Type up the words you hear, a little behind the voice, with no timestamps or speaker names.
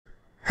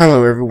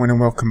Hello everyone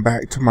and welcome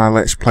back to my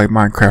Let's Play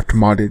Minecraft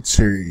modded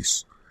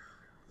series.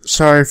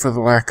 Sorry for the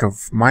lack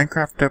of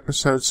Minecraft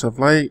episodes of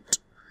late.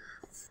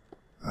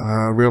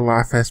 Real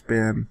life has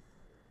been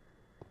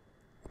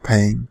a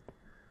pain.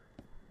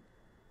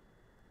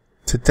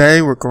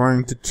 Today we're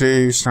going to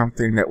do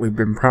something that we've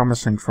been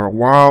promising for a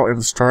while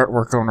and start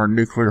work on our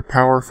nuclear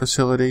power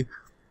facility.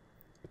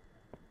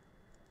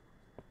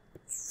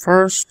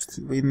 First,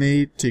 we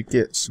need to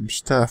get some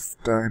stuff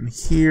done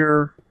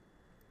here.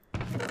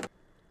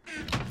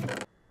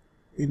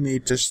 We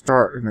need to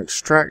start an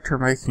extractor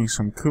making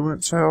some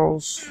coolant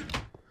cells.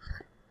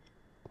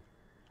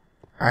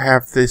 I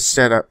have this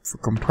set up for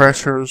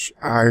compressors.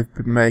 I've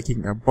been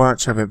making a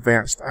bunch of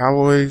advanced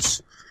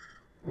alloys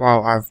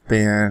while I've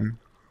been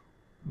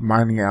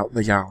mining out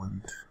the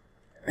island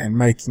and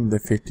making the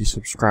 50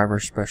 subscriber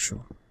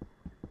special.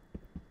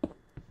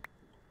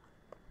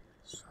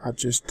 So I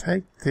just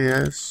take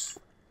this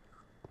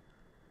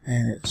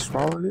and it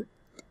swallowed it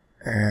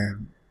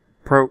and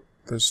broke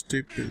the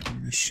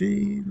stupid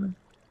machine.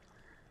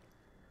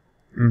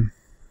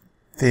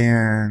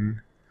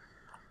 Then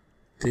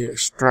the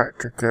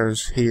extractor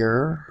goes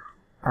here.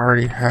 I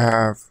already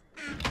have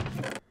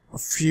a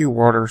few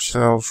water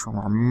cells from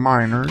our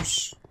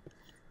miners,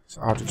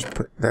 so I'll just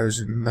put those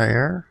in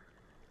there.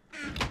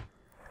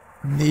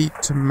 Need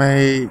to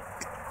make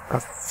a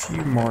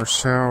few more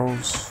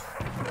cells.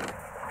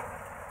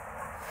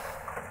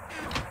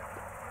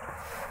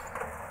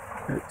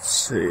 Let's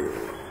see.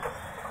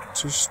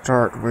 Just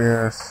start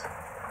with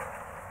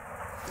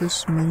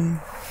this many.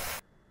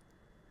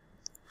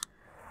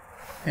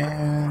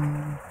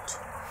 And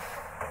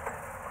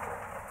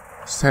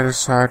set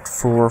aside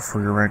 4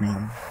 for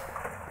uranium.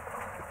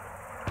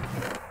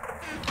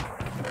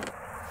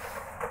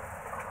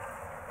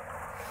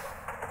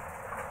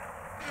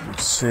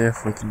 Let's see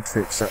if we can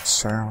fix that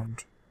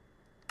sound.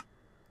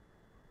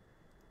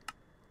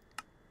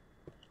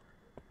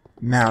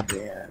 Now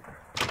then,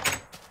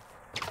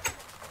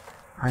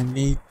 I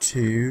need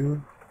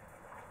to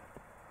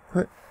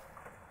put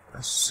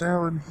a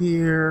cell in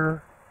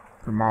here,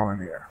 put them all in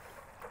here.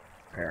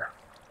 There.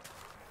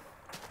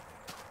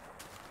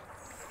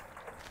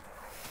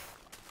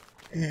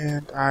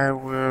 And I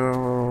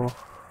will...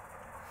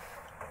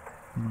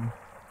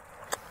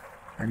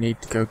 I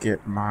need to go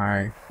get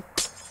my...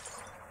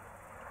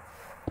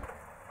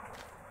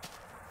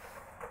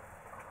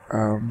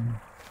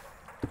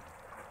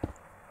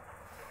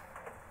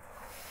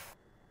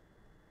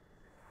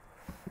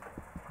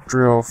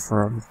 drill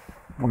from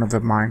one of the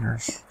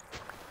miners.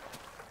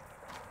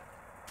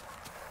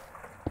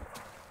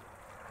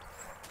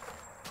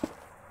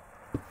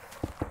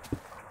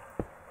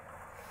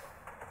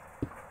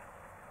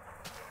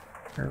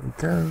 There we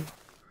go.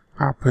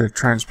 I'll put a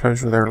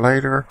transposer there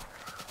later,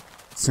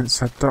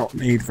 since I don't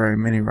need very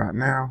many right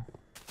now.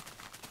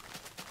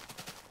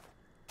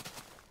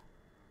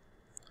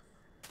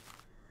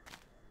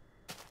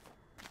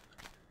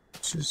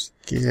 Just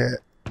get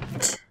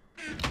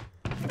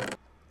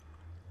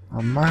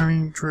a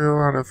mining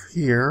drill out of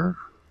here.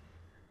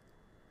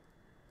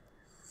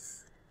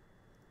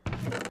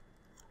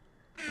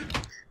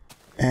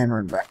 And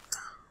run back.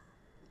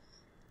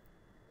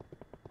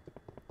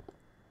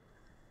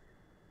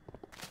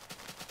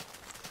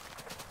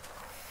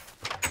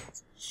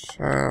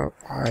 So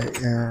I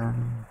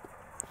am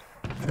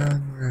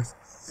done with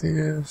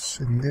this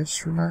and this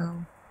for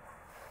now.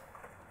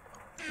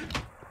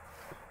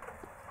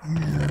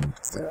 And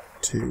that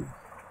too.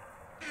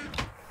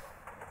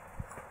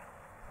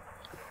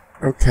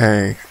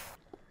 Okay.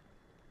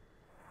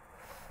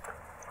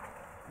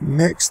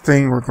 Next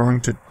thing we're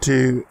going to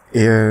do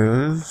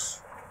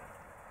is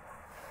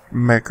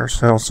make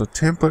ourselves a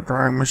template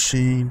drying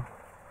machine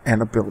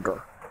and a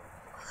builder.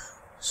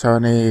 So I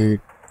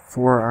need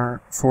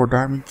 4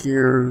 diamond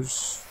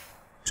gears,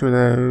 2 of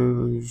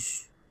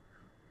those,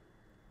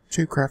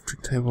 2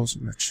 crafting tables,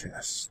 and a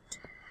chest.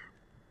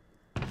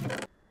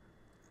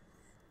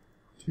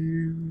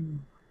 2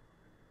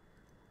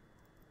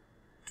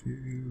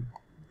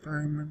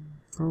 diamond,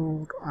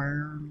 gold,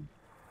 iron.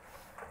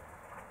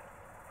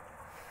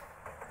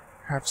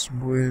 Have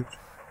some wood.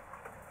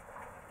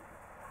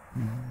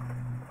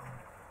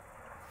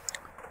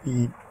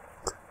 Ink.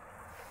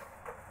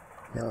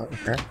 Yeah,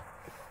 okay.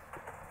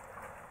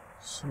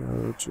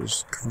 So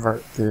just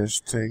convert this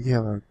to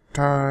yellow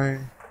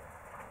dye.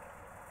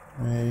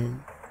 Make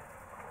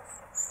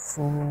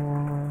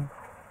 4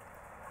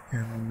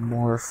 and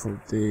more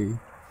for the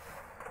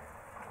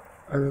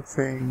other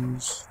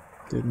things.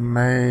 Then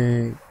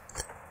make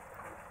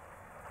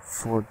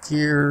 4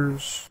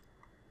 gears.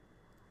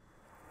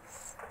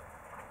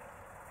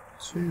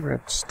 2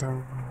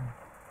 redstone.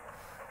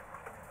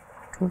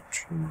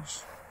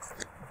 Torches.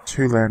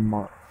 2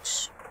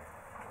 landmarks.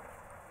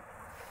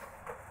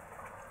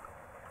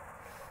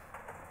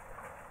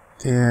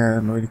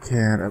 Then we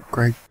can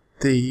upgrade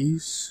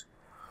these.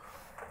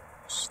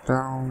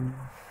 Stone.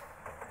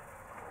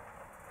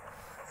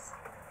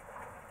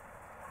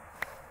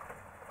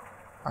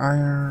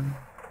 Iron.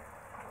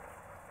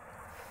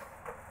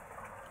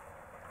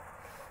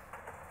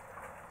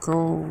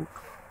 gold.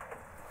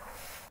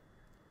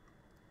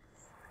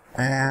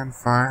 And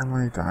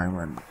finally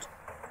diamond.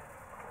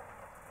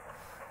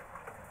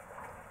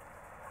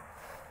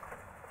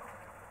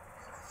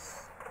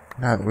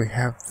 Now that we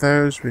have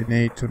those, we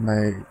need to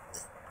make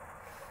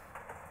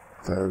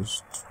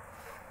those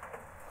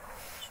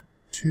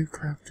 2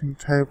 crafting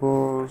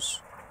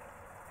tables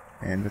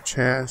and a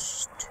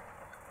chest.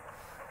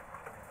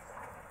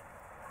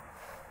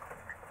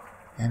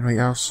 And we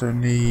also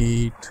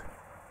need,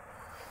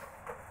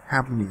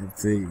 how many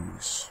of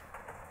these?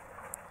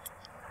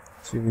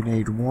 See, we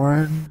need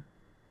 1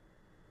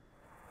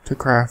 to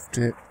craft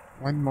it.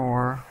 1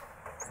 more.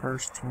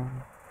 First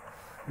one.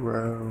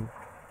 Row.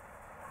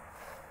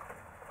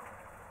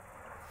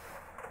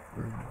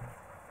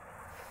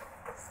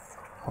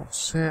 All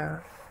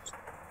set.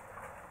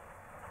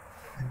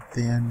 And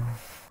then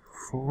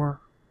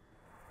 4.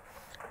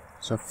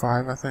 So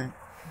 5, I think.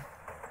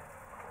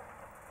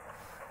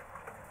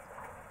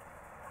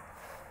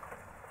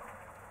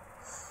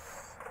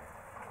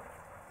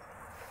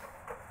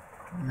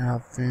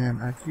 Now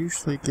then, I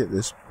usually get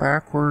this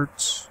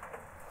backwards.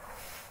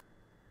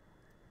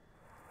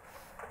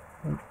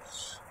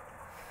 Oops.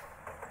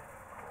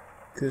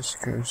 This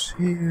goes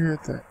here,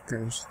 that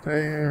goes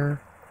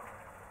there.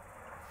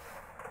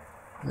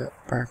 That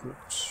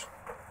backwards.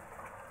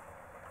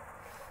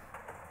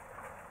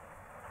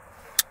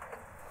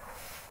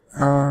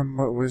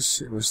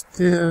 It was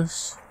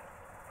this.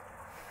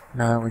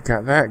 Now we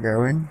got that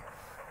going.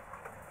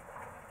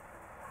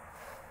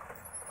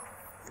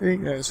 I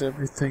think that's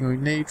everything we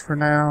need for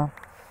now.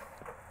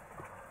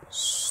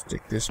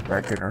 Stick this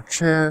back in our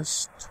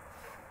chest.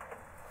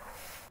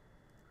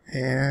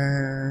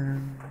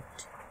 And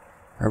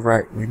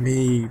alright, we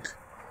need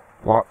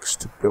blocks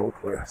to build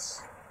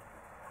with.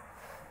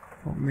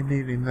 We'll be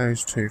needing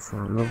those two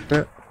for a little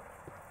bit.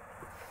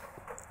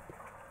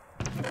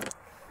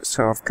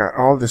 So I've got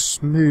all this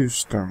smooth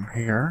stone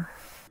here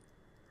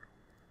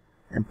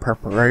in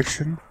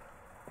preparation.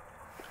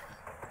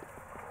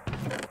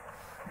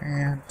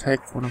 And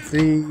take one of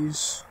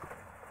these.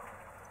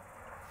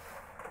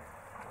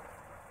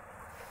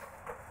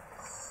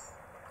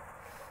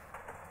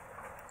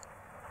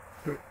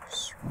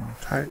 Oops, wrong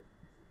type.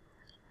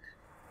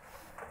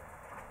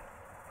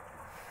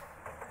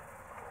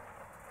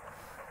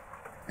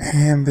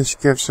 And this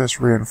gives us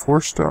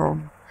reinforced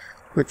stone,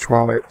 which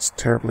while it's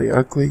terribly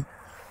ugly,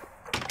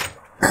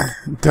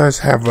 does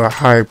have a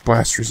high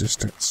blast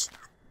resistance.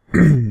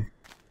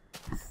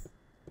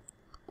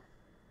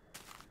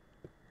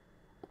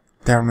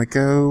 Down we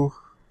go.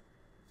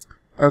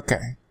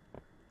 Okay.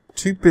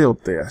 To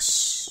build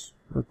this,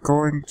 we're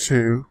going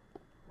to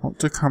want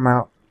to come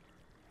out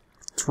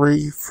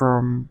 3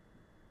 from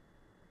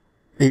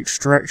each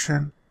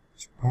direction.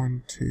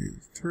 1, 2,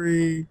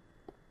 3.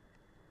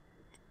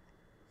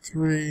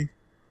 3.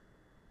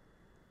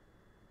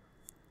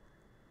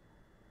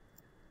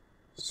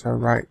 So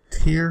right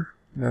here.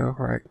 No,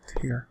 right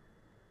here.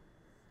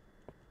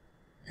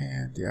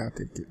 And yeah, I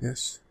did get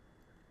this.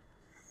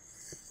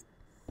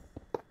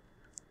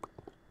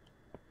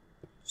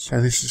 So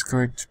this is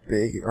going to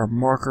be our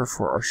marker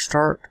for our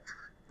start.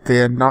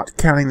 Then, not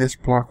counting this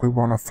block, we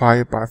want a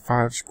 5 by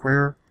 5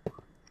 square.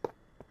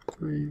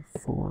 3,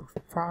 4,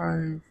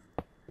 5.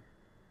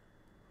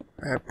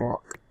 Add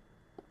block.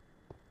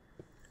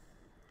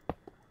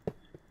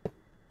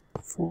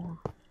 4.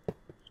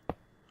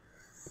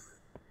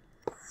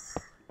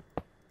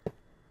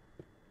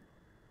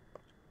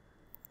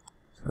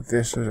 So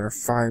this is our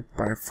 5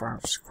 by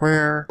 5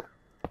 square.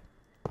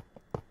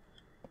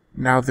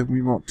 Now then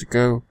we want to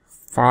go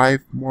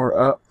 5 more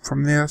up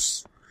from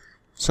this,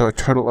 so a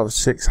total of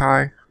 6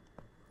 high.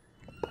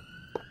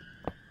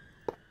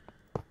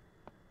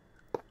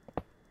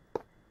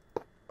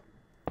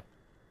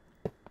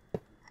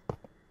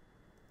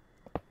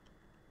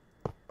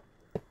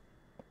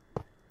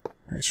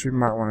 Actually, we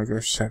might want to go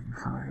 7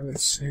 high.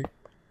 Let's see.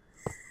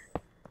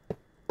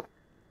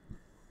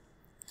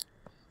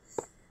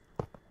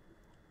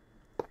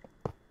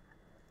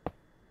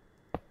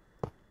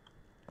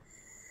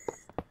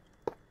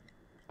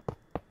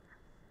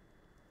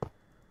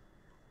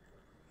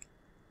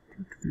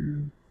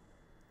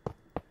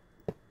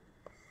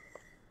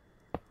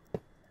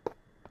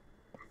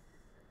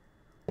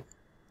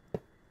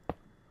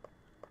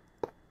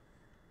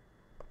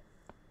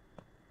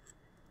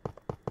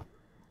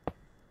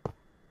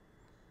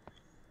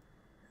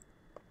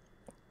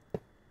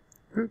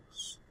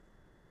 Oops.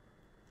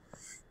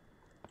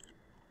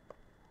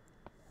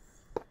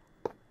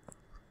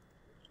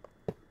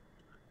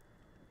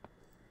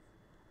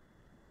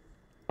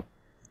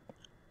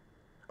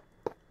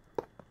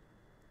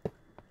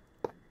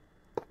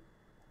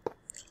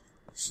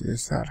 See,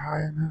 is that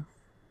high enough?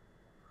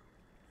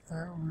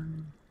 That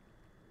one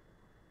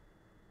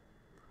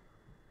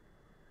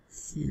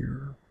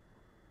here.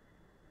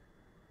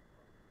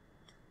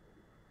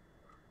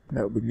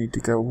 No, we need to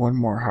go 1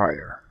 more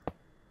higher.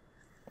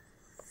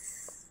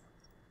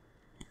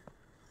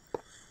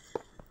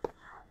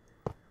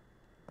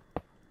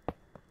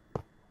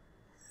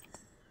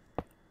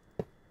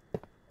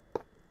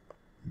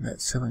 That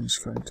ceiling is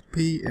going to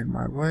be in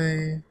my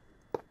way.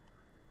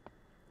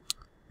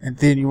 And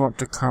then you want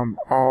to come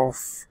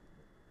off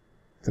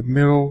the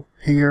middle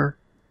here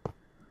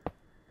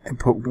and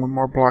put one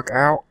more block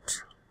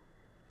out.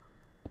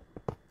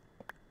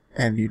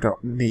 And you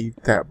don't need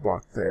that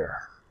block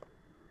there.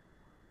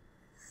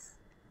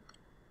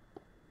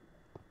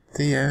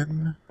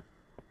 Then,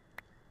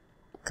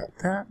 got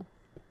that.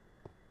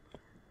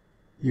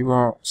 You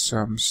want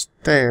some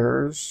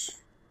stairs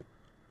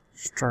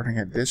starting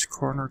at this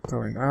corner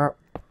going up.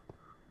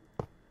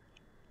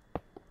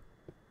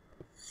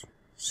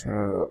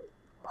 So,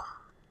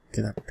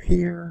 get up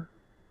here.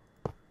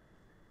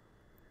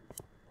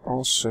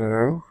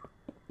 Also,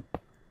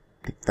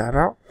 get that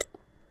out.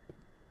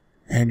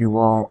 And you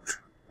want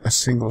a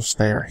single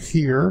stair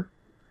here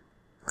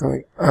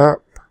going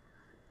up.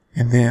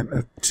 And then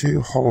a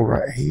 2-hole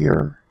right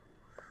here.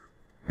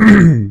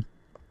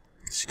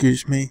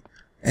 Excuse me.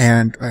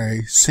 And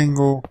a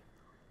single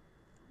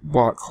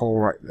block hole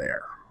right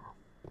there.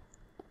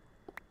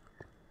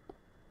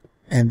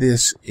 And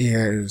this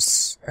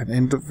is an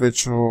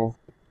individual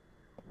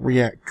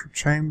reactor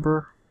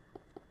chamber.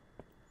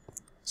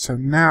 So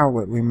now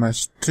what we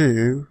must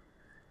do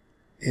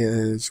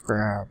is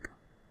grab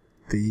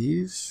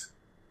these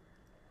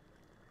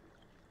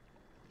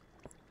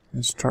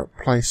and start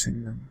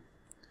placing them.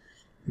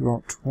 You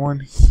want one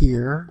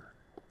here,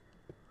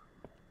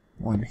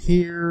 one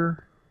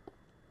here,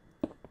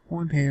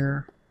 one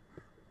here,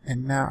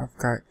 and now I've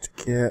got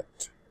to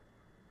get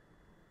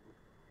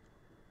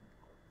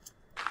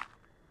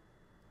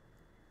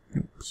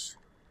oops.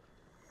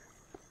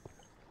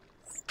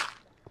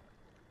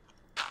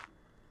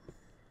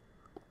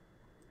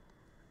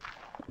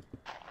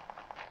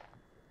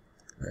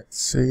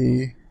 Let's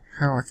see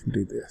how I can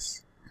do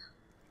this.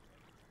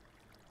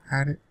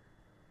 Add it.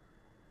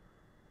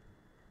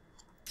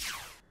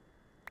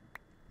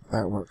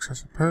 That works, I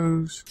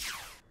suppose.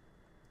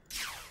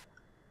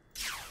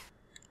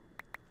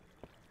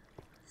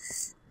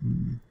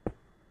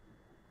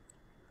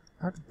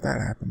 How did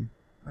that happen?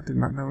 I did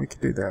not know we could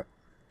do that.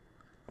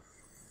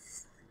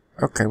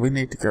 Okay, we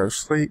need to go to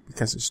sleep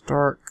because it's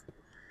dark.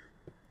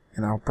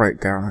 And I'll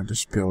break down and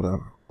just build a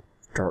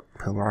dark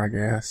pillar, I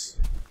guess.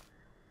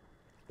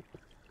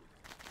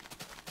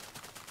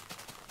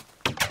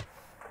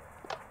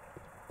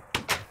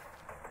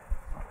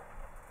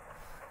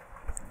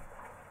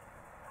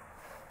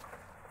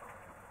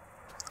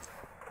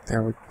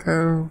 There we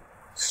go.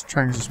 This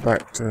changes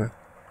back to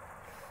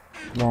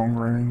long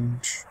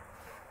range.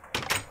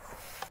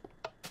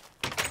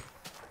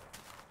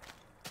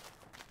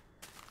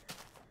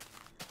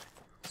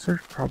 So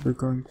there's probably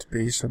going to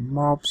be some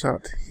mobs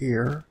out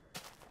here.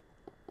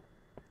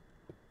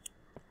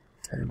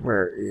 Okay,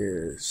 where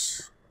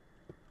is...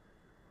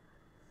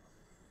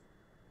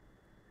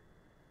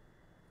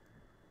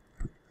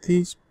 Put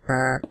these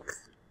back.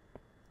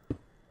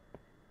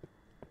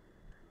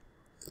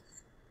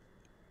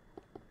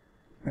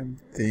 And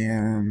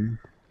then...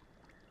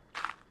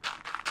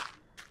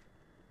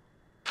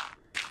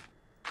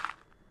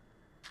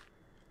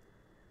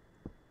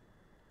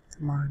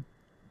 Come on.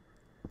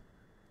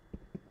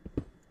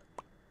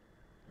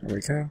 There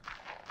we go.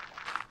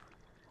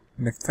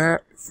 And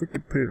if we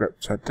could put it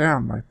upside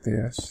down like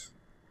this,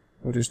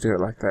 we'll just do it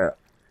like that.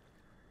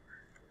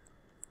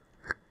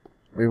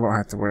 We won't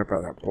have to worry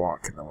about that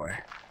block in the way.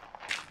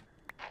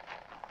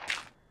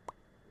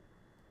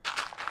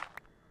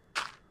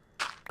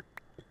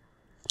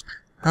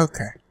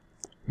 Okay,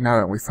 now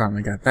that we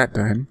finally got that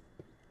done,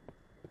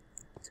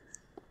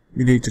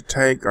 we need to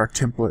take our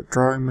template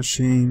drawing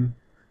machine,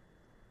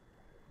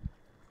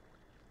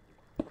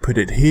 put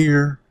it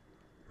here,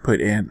 put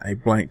in a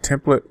blank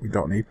template. We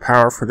don't need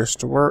power for this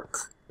to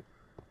work,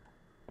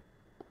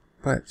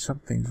 but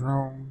something's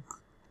wrong.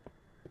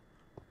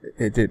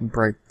 It didn't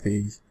break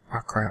the... oh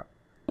crap.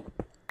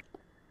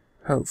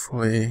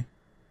 Hopefully,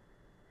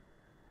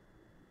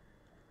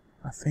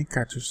 I think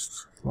I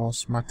just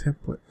lost my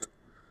template.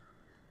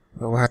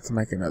 But we'll have to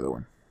make another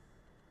one.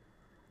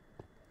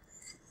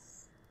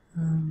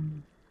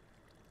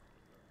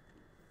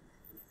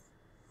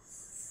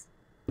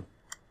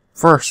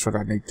 First, what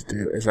I need to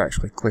do is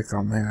actually click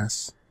on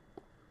this.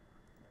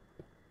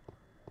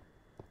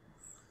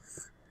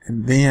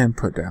 And then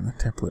put down the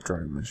template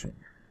drawing machine.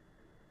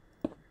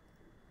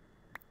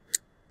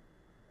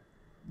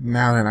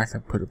 Now then I can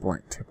put a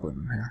blank template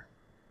in here.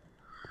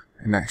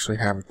 And actually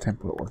have a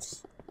template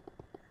worth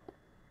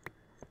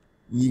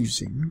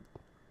using.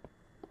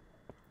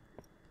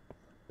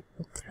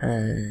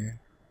 Okay,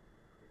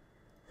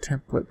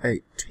 template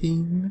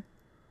 18.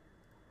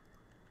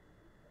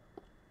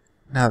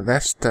 Now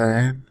that's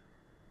done,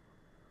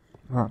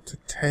 we want to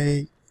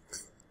take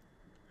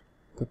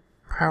the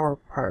power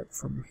pipe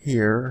from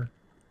here,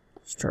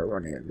 start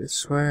running it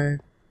this way.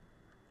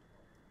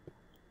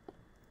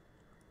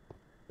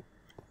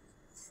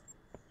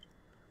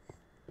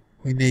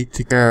 We need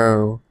to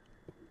go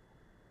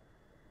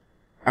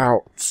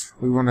out.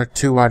 We want a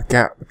 2 wide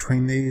gap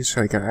between these,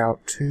 so I got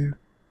out 2.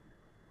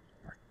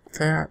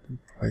 That and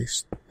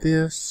place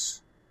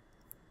this.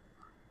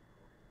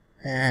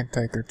 And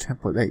take our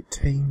template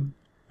 18,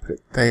 put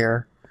it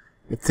there.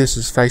 If this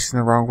is facing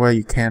the wrong way,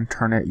 you can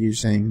turn it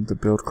using the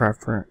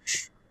BuildCraft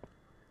wrench.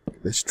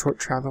 Get this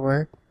torch out of the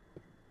way.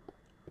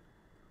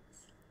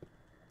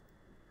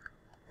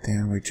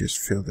 Then we just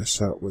fill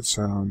this up with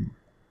some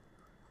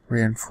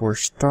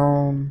reinforced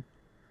stone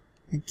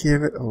and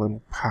give it a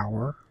little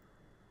power.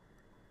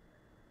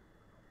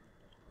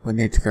 We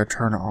need to go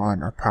turn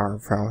on our power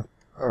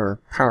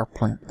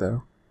plant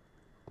though,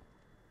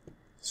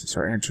 since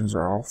our engines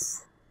are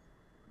off.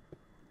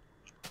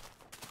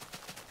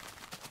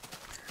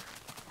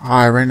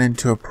 I ran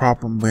into a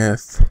problem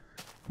with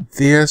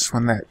this.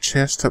 When that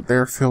chest up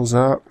there fills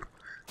up,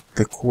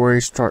 the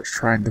quarry starts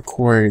trying to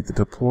quarry the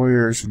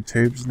deployers and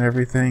tubes and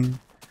everything.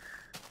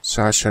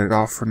 So I shut it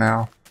off for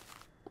now.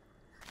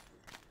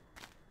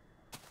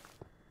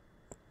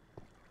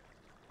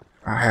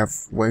 I have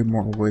way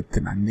more wood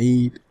than I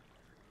need.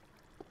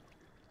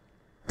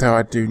 Though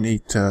I do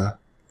need to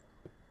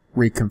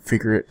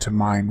reconfigure it to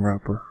mine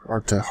rubber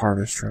or to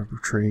harvest rubber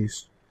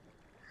trees.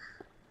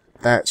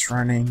 That's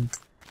running.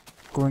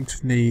 Going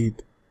to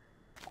need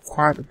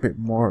quite a bit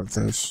more of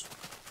those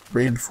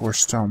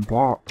reinforced stone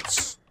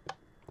blocks.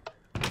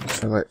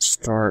 So let's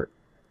start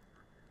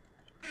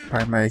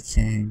by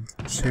making,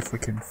 see if we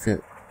can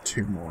fit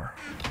 2 more.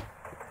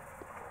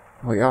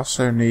 We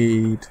also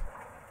need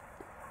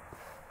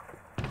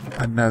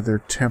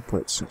another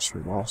template since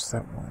we lost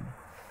that one.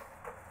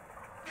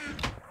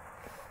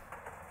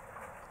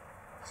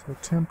 So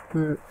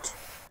template,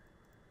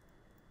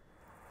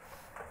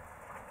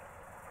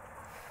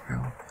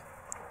 well,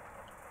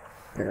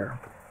 there.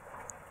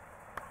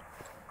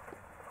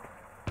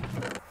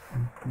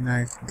 And now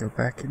you can go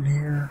back in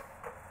here.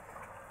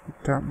 You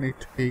don't need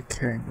to be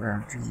carrying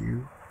around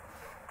you.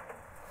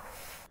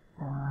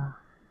 Or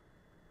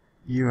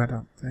you, I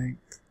don't think.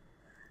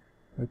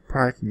 We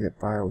probably can get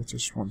by with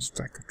just 1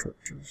 stack of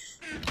torches.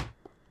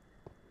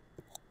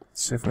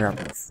 Let's see if we have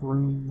enough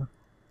room.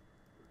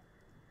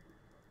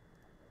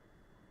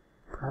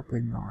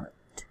 Probably not.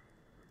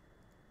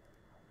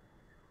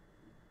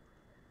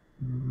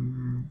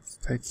 Let's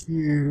take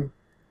you.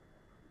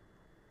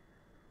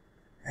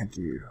 And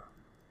you.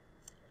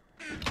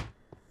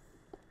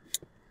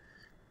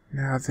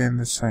 Now then,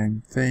 the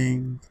same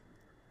thing.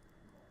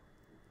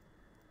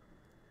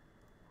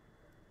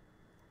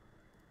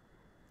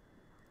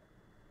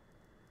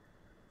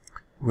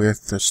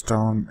 With the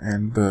stone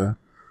and the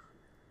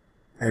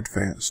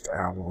advanced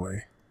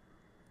alloy.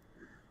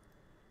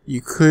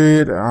 You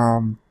could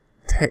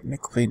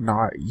technically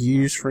not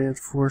use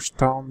reinforced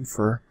stone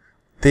for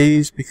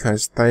these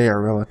because they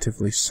are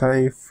relatively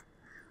safe,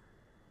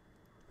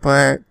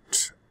 but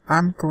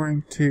I'm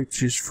going to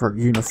choose for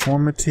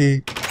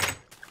uniformity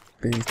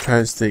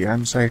because the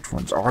unsafe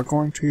ones are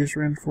going to use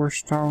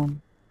reinforced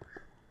stone,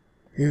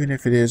 even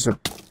if it is a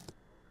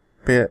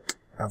bit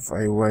of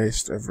a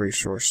waste of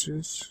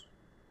resources.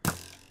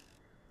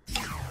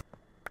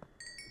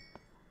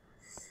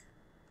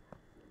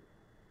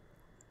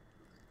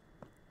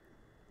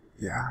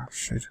 Yeah, I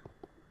should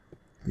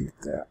leave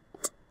that.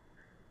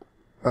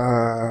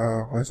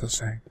 What was I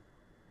saying?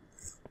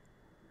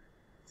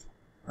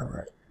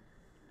 Alright.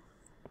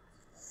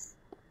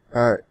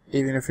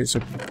 Even if it's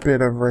a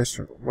bit of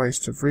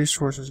waste of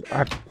resources,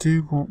 I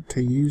do want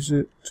to use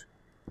it.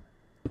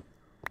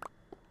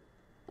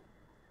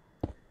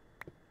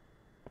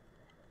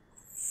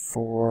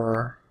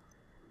 For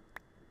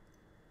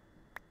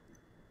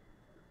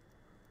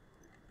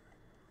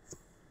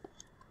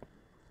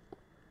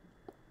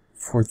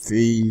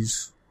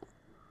these.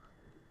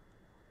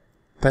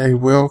 They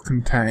will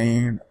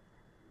contain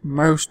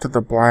most of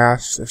the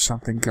blast. If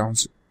something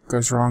goes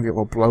wrong, it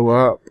will blow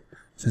up.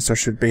 Since there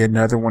should be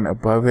another one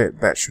above it,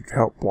 that should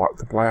help block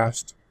the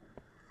blast.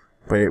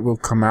 But it will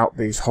come out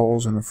these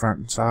holes in the front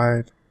and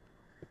side.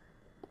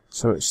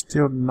 So it's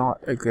still not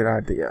a good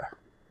idea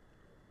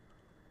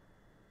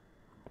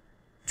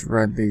to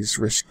run these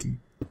risky.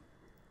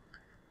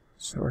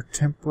 So our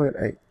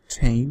template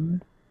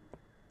 18.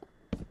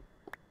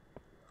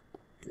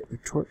 Get the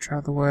torch out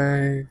of the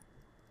way.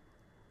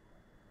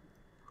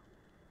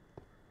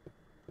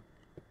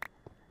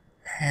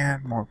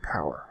 And more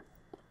power.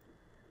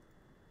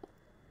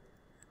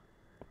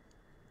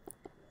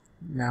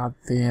 Now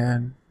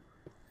then,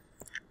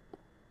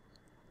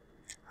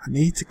 I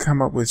need to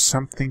come up with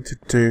something to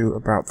do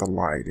about the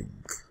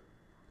lighting.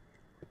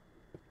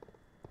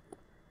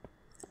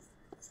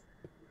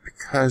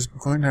 Because I'm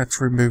going to have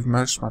to remove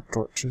most of my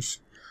torches.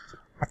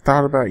 I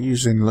thought about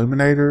using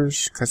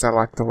illuminators because I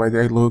like the way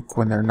they look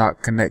when they're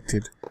not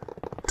connected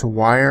to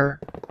wire.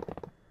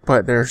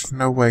 But there's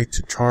no way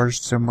to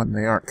charge them when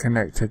they aren't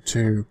connected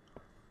to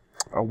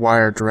a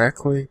wire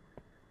directly.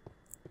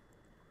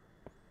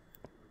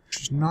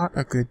 Which is not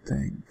a good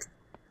thing.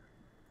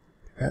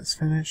 That's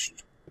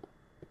finished.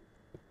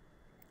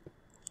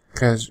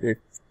 Because if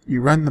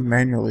you run them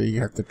manually,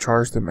 you have to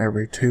charge them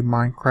every 2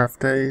 MineCraft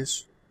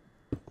days.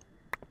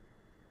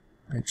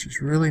 Which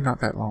is really not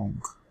that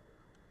long.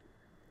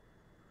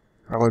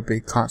 I would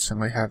be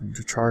constantly having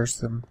to charge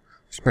them,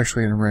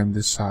 especially in a room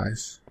this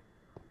size.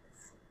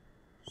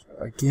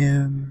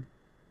 again.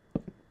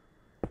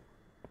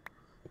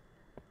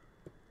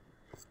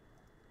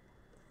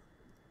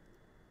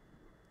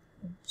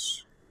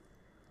 Oops.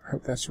 I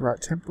hope that's the right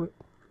template.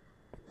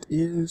 It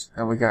is.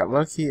 And we got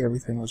lucky.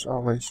 Everything was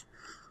always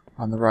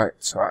on the right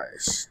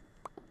size.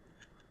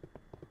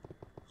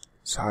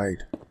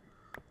 Side.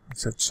 I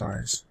said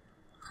size.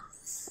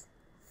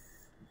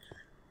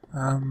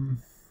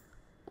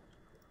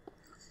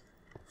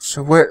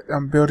 So what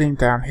I'm building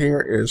down here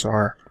is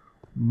our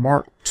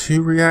Mark II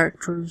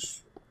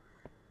reactors.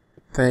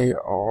 They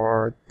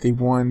are the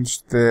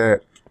ones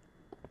that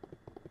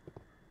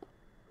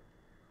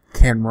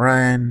can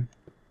run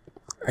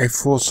a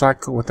full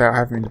cycle without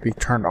having to be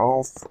turned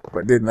off,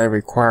 but then they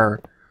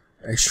require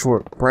a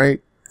short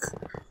break,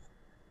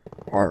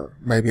 or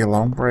maybe a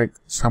long break,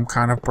 some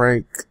kind of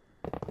break,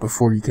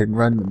 before you can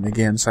run them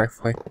again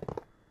safely.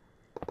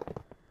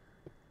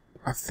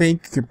 I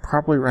think you could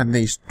probably run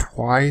these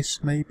twice,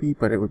 maybe,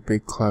 but it would be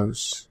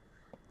close.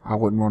 I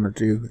wouldn't want to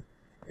do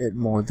it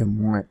more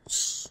than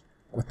once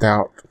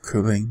without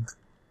cooling.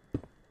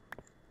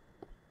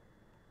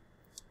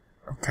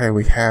 Okay,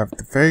 we have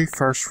the very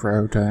first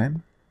row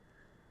done.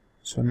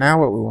 So now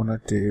what we want to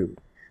do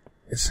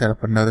is set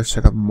up another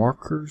set of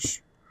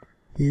markers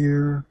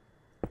here,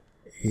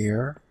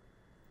 here,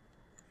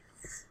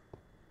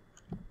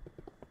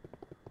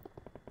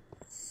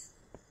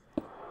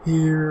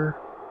 here,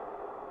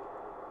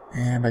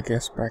 and I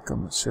guess back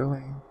on the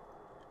ceiling.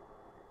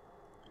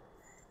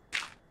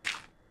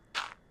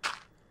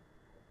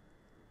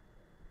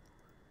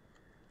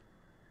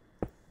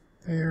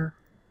 There.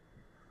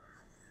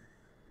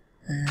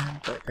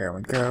 And back there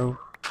we go.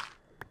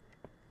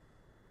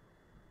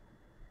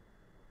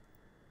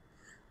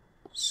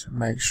 So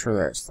make sure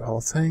that's the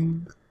whole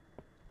thing.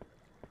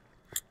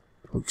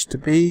 Looks to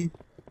be.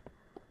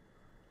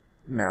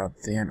 Now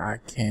then I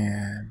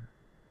can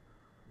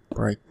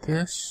break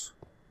this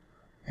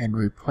and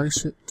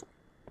replace it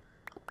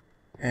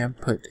and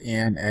put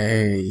in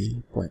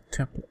a blank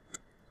template.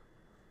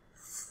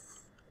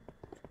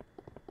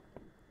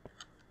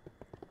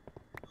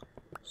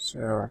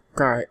 So I've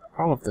got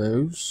all of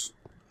those.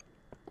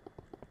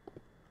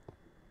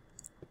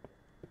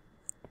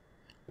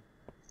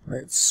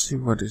 Let's see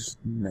what is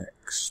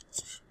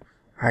next.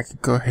 I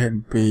could go ahead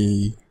and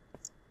be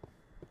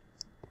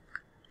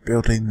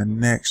building the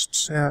next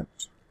set.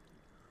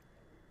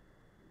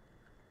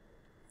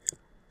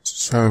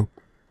 So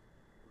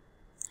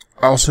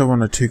I also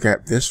want a 2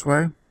 gap this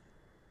way.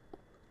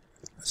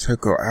 So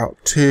go out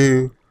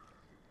 2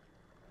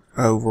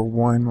 over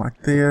 1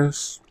 like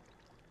this.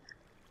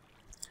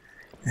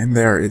 And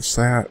there is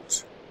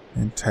that.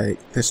 And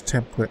take this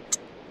template,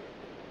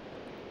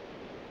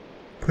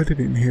 put it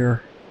in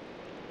here,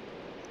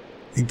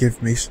 and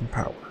give me some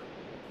power.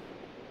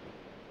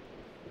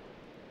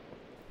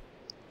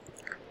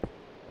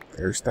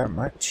 There's that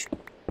much.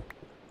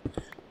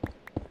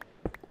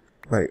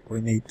 Wait,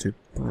 we need to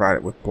provide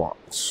it with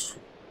blocks.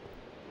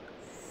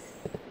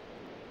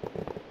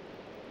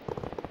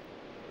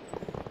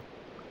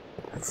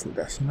 Hopefully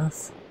that's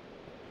enough.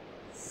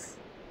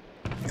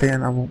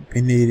 Then I won't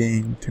be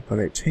needing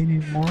template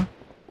 18 anymore.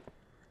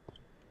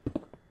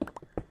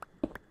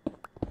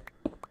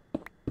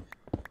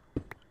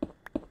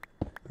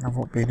 I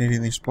won't be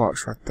needing these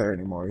blocks right there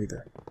anymore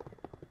either.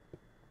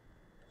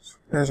 So,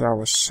 as I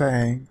was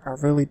saying, I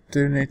really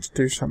do need to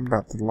do something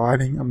about the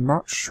lighting. I'm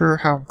not sure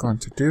how I'm going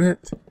to do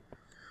it.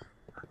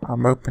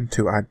 I'm open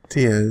to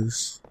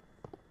ideas.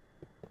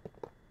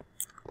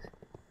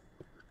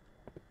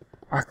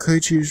 I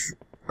could use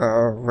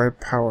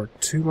RedPower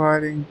 2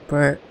 lighting,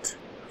 but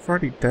I've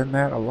already done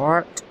that a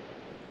lot.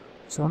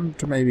 So I'm going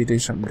to maybe do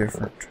something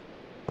different.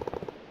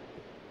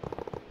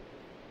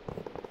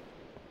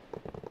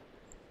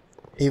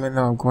 Even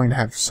though I'm going to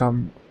have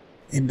some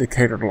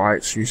indicator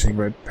lights using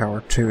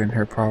RedPower 2 in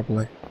here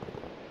probably.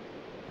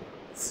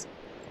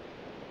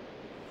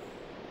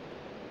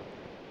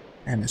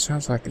 And it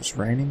sounds like it's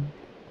raining.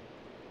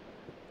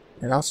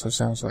 It also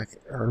sounds like,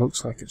 or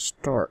looks like it's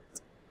dark.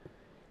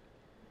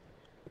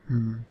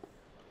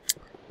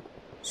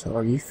 So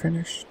are you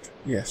finished?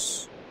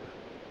 Yes.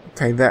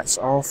 Okay, that's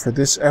all for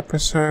this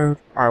episode.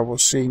 I will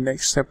see you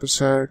next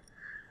episode.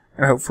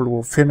 And hopefully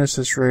we'll finish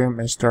this room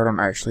and start on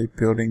actually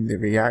building the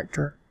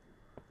reactor.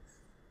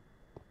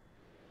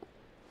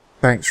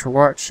 Thanks for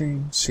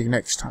watching. See you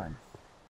next time.